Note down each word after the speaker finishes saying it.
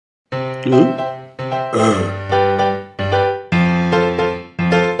Save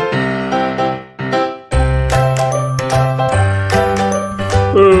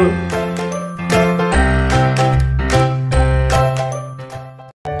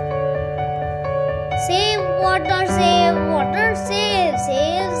water, save,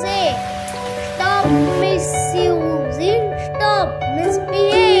 save. Stop misusing, stop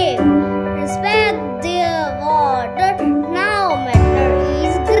misbehave. Respect the water, now matter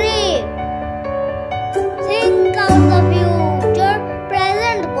is grave. Think of the future,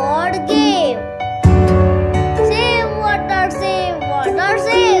 present God gave. Save water, save, save. Welcome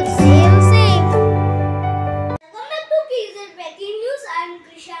back to 𝐏𝐡𝐨𝐬𝐿 Breaking News. I am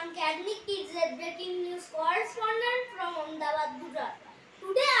Krishank Yagnik, 𝐏𝐡𝐨𝐬𝐿 Breaking News Correspondent from Ahmedabad, Gujarat.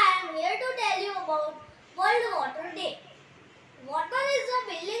 Today I am here to tell you about World Water Day. Water is the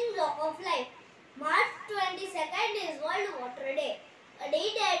building block of life. March 22nd is World Water Day, a day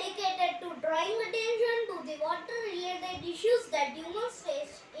dedicated to drawing attention to the water-related issues that humans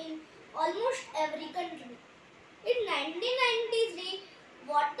face in almost every country. In 1993,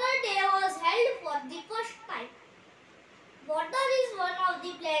 Water Day was held for the first time. Water is one of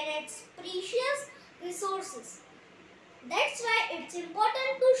the planet's precious resources. That's why it's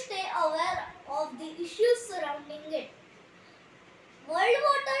important to stay aware of the issues surrounding it. World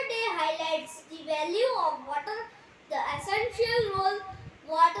Water Day highlights the value of water, the essential role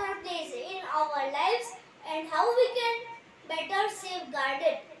water plays in our lives, and how we can better safeguard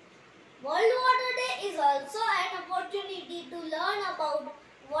it. World Water Day is also an opportunity to learn about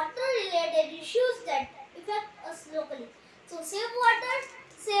water-related issues that affect us locally. So save water,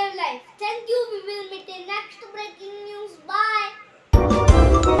 save life. Thank you. We will meet in next